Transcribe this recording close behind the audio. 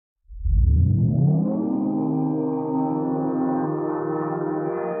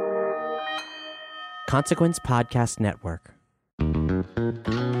Consequence Podcast Network.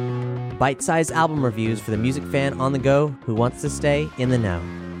 Bite-sized album reviews for the music fan on the go who wants to stay in the know.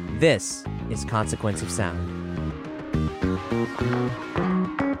 This is Consequence of Sound.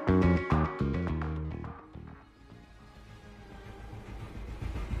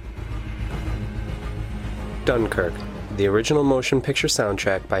 Dunkirk, the original motion picture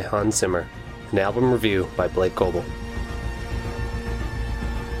soundtrack by Hans Zimmer, an album review by Blake Goebel.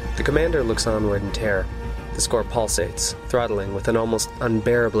 The commander looks onward in terror. The score pulsates, throttling with an almost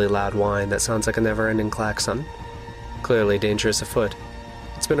unbearably loud whine that sounds like a never-ending klaxon. Clearly dangerous afoot.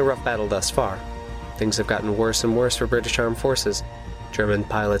 It's been a rough battle thus far. Things have gotten worse and worse for British armed forces. German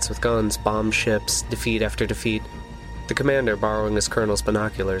pilots with guns, bomb ships, defeat after defeat. The commander, borrowing his colonel's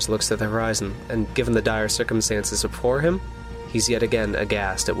binoculars, looks to the horizon, and given the dire circumstances before him, he's yet again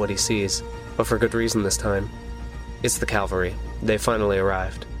aghast at what he sees, but for good reason this time. It's the cavalry. They finally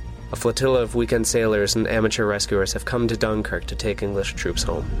arrived. A flotilla of weekend sailors and amateur rescuers have come to Dunkirk to take English troops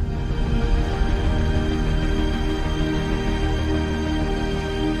home.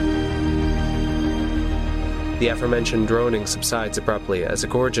 The aforementioned droning subsides abruptly as a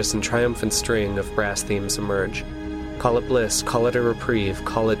gorgeous and triumphant string of brass themes emerge. Call it bliss, call it a reprieve,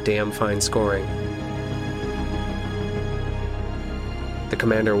 call it damn fine scoring. The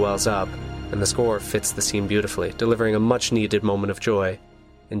commander wells up, and the score fits the scene beautifully, delivering a much-needed moment of joy.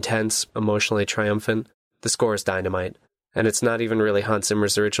 Intense, emotionally triumphant, the score is dynamite, and it's not even really Hans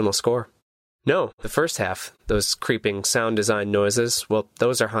Zimmer's original score. No, the first half, those creeping sound design noises, well,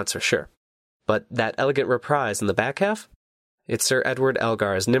 those are Hans for sure. But that elegant reprise in the back half? It's Sir Edward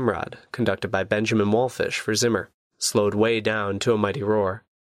Elgar's Nimrod, conducted by Benjamin Wallfisch for Zimmer, slowed way down to a mighty roar.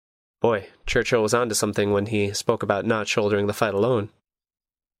 Boy, Churchill was onto something when he spoke about not shouldering the fight alone.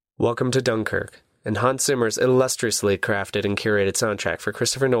 Welcome to Dunkirk, and Hans Zimmer's illustriously crafted and curated soundtrack for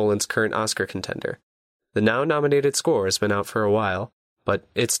Christopher Nolan's current Oscar contender. The now-nominated score has been out for a while, but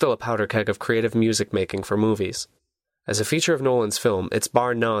it's still a powder keg of creative music making for movies. As a feature of Nolan's film, it's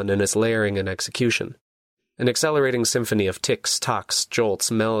bar none in its layering and execution. An accelerating symphony of ticks, tocks,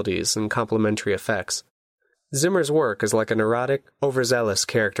 jolts, melodies, and complementary effects. Zimmer's work is like a neurotic, overzealous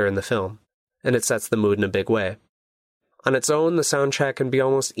character in the film, and it sets the mood in a big way. On its own, the soundtrack can be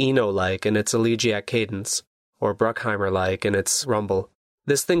almost Eno-like in its elegiac cadence, or Bruckheimer-like in its rumble.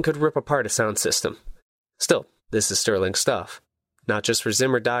 This thing could rip apart a sound system. Still, this is sterling stuff. Not just for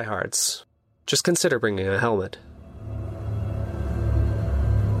Zimmer diehards. Just consider bringing a helmet.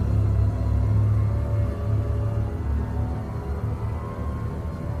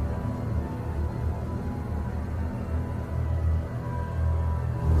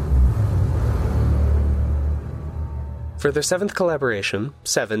 For their seventh collaboration,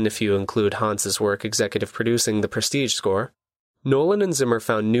 7 if you include Hans's work executive producing the Prestige score, Nolan and Zimmer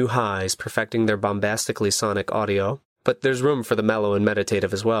found new highs perfecting their bombastically sonic audio, but there's room for the mellow and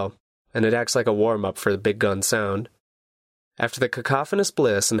meditative as well, and it acts like a warm-up for the big gun sound. After the cacophonous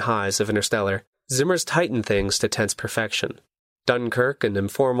bliss and highs of Interstellar, Zimmer's tightened things to tense perfection. Dunkirk, an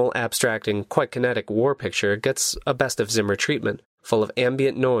informal, abstracting, quite kinetic war picture, gets a best of Zimmer treatment, full of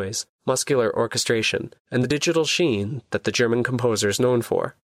ambient noise, muscular orchestration, and the digital sheen that the German composer is known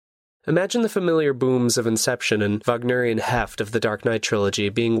for. Imagine the familiar booms of Inception and Wagnerian heft of the Dark Knight trilogy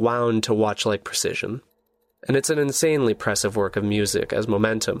being wound to watch-like precision. And it's an insanely impressive work of music as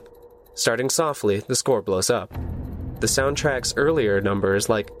momentum. Starting softly, the score blows up. The soundtrack's earlier numbers,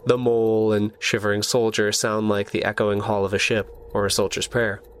 like The Mole and Shivering Soldier, sound like the echoing hull of a ship or a soldier's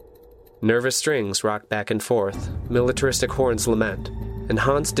prayer. Nervous strings rock back and forth, militaristic horns lament, and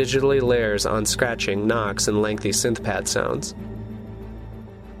Hans digitally layers on scratching, knocks, and lengthy synth-pad sounds.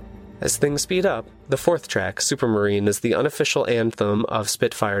 As things speed up, the fourth track, Supermarine, is the unofficial anthem of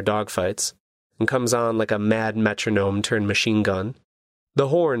Spitfire dogfights, and comes on like a mad metronome turned machine gun. The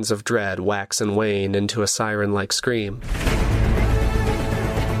horns of dread wax and wane into a siren-like scream.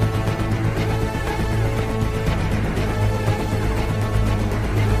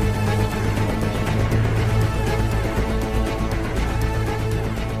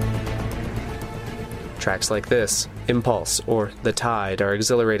 Tracks like this, Impulse, or The Tide, are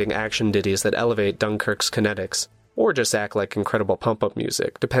exhilarating action ditties that elevate Dunkirk's kinetics, or just act like incredible pump-up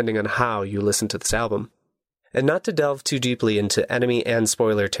music, depending on how you listen to this album. And not to delve too deeply into enemy and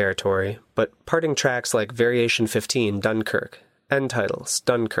spoiler territory, but parting tracks like Variation 15, Dunkirk, End Titles,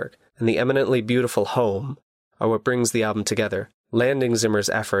 Dunkirk, and the eminently beautiful Home are what brings the album together, landing Zimmer's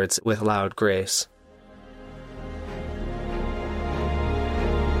efforts with loud grace.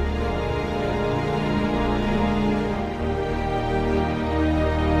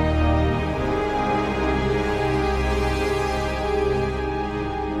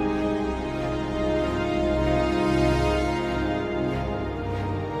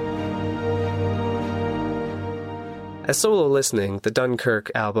 As solo listening, the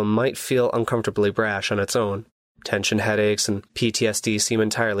Dunkirk album might feel uncomfortably brash on its own. Tension headaches and PTSD seem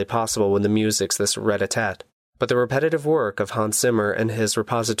entirely possible when the music's this rat-a-tat. But the repetitive work of Hans Zimmer and his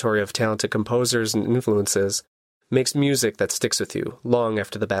repository of talented composers and influences makes music that sticks with you long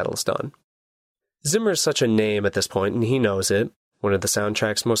after the battle's done. Zimmer's such a name at this point, and he knows it. One of the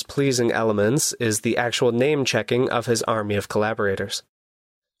soundtrack's most pleasing elements is the actual name-checking of his army of collaborators.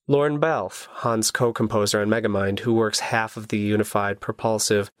 Lauren Balfe, Hans' co-composer on Megamind, who works half of the unified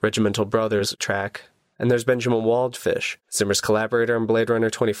propulsive Regimental Brothers track, and there's Benjamin Waldfish, Zimmer's collaborator on Blade Runner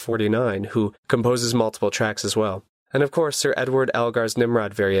 2049, who composes multiple tracks as well. And of course, Sir Edward Elgar's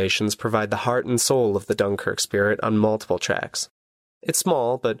Nimrod variations provide the heart and soul of the Dunkirk spirit on multiple tracks. It's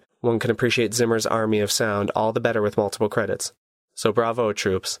small, but one can appreciate Zimmer's army of sound all the better with multiple credits. So bravo,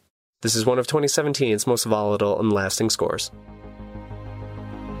 troops. This is one of 2017's most volatile and lasting scores.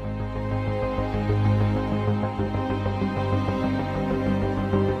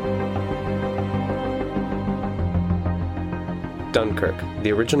 Dunkirk,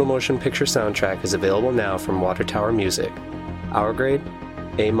 the original motion picture soundtrack, is available now from Water Tower Music. Our grade,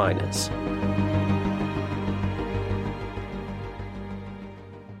 A-.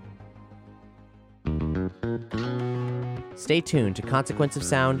 Stay tuned to Consequence of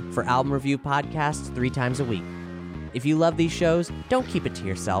Sound for album review podcasts 3 times a week. If you love these shows, don't keep it to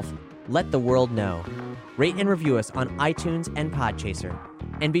yourself. Let the world know. Rate and review us on iTunes and Podchaser.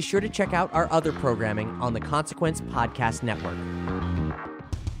 And be sure to check out our other programming on the Consequence Podcast Network.